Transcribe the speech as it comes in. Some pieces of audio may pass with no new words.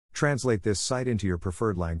translate this site into your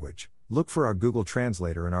preferred language, look for our Google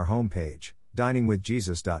Translator in our homepage,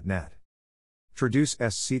 diningwithjesus.net. Traduce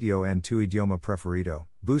este sitio en tu idioma preferido,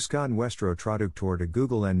 busca nuestro traductor de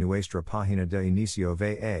Google en nuestra página de inicio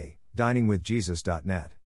va,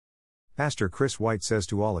 diningwithjesus.net. Pastor Chris White says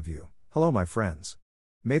to all of you, hello my friends.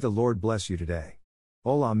 May the Lord bless you today.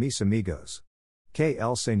 Hola mis amigos. Que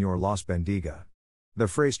el Señor los bendiga. The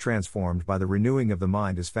phrase transformed by the renewing of the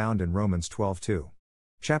mind is found in Romans 12:2.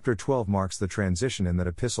 Chapter 12 marks the transition in that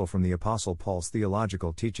epistle from the Apostle Paul's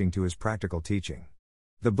theological teaching to his practical teaching.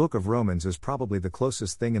 The book of Romans is probably the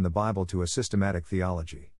closest thing in the Bible to a systematic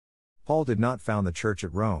theology. Paul did not found the church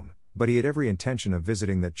at Rome, but he had every intention of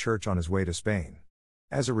visiting that church on his way to Spain.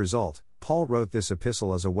 As a result, Paul wrote this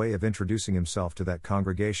epistle as a way of introducing himself to that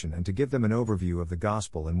congregation and to give them an overview of the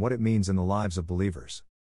gospel and what it means in the lives of believers.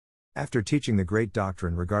 After teaching the great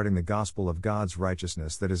doctrine regarding the gospel of God's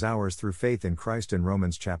righteousness that is ours through faith in Christ in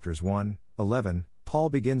Romans chapters 1-11, Paul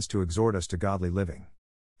begins to exhort us to godly living.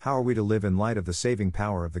 How are we to live in light of the saving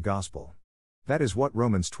power of the gospel? That is what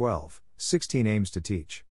Romans 12:16 aims to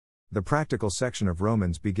teach. The practical section of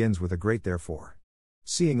Romans begins with a great therefore.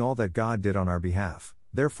 Seeing all that God did on our behalf,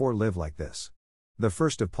 therefore live like this. The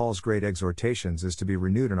first of Paul's great exhortations is to be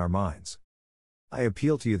renewed in our minds. I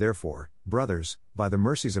appeal to you therefore, brothers, by the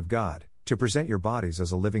mercies of God, to present your bodies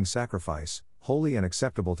as a living sacrifice, holy and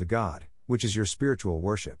acceptable to God, which is your spiritual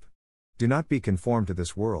worship. Do not be conformed to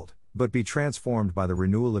this world, but be transformed by the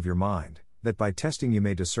renewal of your mind, that by testing you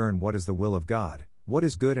may discern what is the will of God, what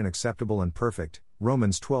is good and acceptable and perfect.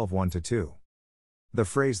 Romans 12:1-2. The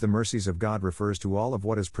phrase the mercies of God refers to all of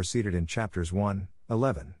what is preceded in chapters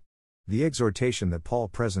 1-11. The exhortation that Paul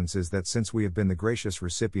presents is that since we have been the gracious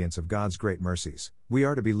recipients of God's great mercies, we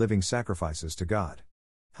are to be living sacrifices to God.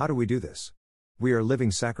 How do we do this? We are living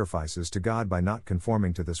sacrifices to God by not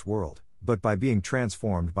conforming to this world, but by being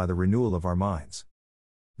transformed by the renewal of our minds.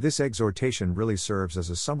 This exhortation really serves as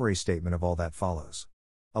a summary statement of all that follows.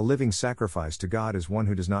 A living sacrifice to God is one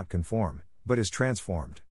who does not conform, but is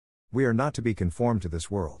transformed. We are not to be conformed to this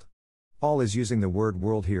world. Paul is using the word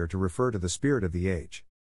world here to refer to the spirit of the age.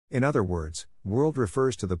 In other words, world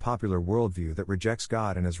refers to the popular worldview that rejects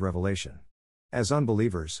God and His revelation. As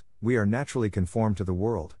unbelievers, we are naturally conformed to the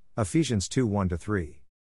world, Ephesians 2:1-3.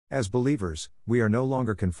 As believers, we are no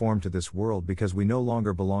longer conformed to this world because we no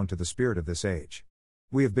longer belong to the spirit of this age.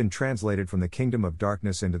 We have been translated from the kingdom of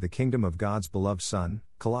darkness into the kingdom of God's beloved Son,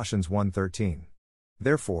 Colossians 1:13.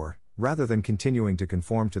 Therefore, rather than continuing to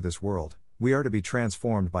conform to this world, we are to be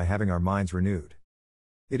transformed by having our minds renewed.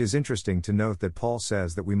 It is interesting to note that Paul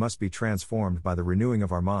says that we must be transformed by the renewing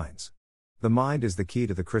of our minds. The mind is the key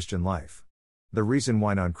to the Christian life. The reason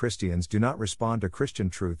why non-Christians do not respond to Christian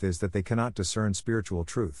truth is that they cannot discern spiritual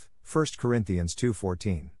truth, 1 Corinthians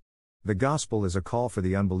 2:14. The gospel is a call for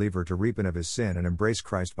the unbeliever to repent of his sin and embrace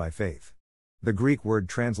Christ by faith. The Greek word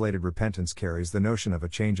translated repentance carries the notion of a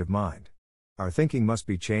change of mind. Our thinking must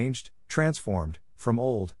be changed, transformed, from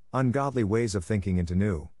old, ungodly ways of thinking into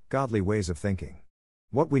new, godly ways of thinking.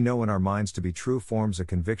 What we know in our minds to be true forms a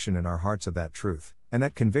conviction in our hearts of that truth, and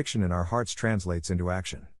that conviction in our hearts translates into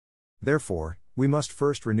action. Therefore, we must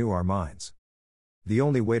first renew our minds. The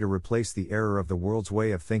only way to replace the error of the world's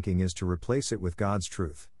way of thinking is to replace it with God's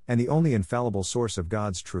truth, and the only infallible source of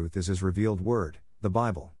God's truth is His revealed Word, the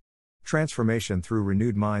Bible. Transformation through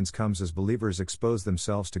renewed minds comes as believers expose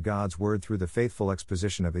themselves to God's Word through the faithful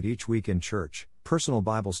exposition of it each week in church, personal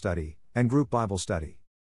Bible study, and group Bible study.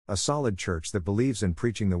 A solid church that believes in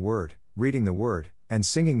preaching the Word, reading the Word, and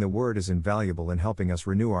singing the Word is invaluable in helping us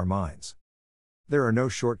renew our minds. There are no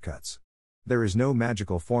shortcuts. There is no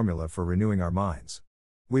magical formula for renewing our minds.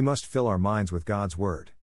 We must fill our minds with God's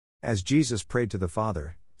Word. As Jesus prayed to the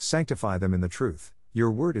Father, sanctify them in the truth,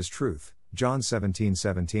 your word is truth, John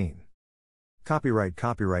 17:17.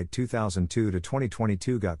 Copyright 2002 to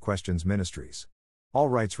 2022 Got Questions Ministries. All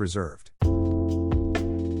rights reserved.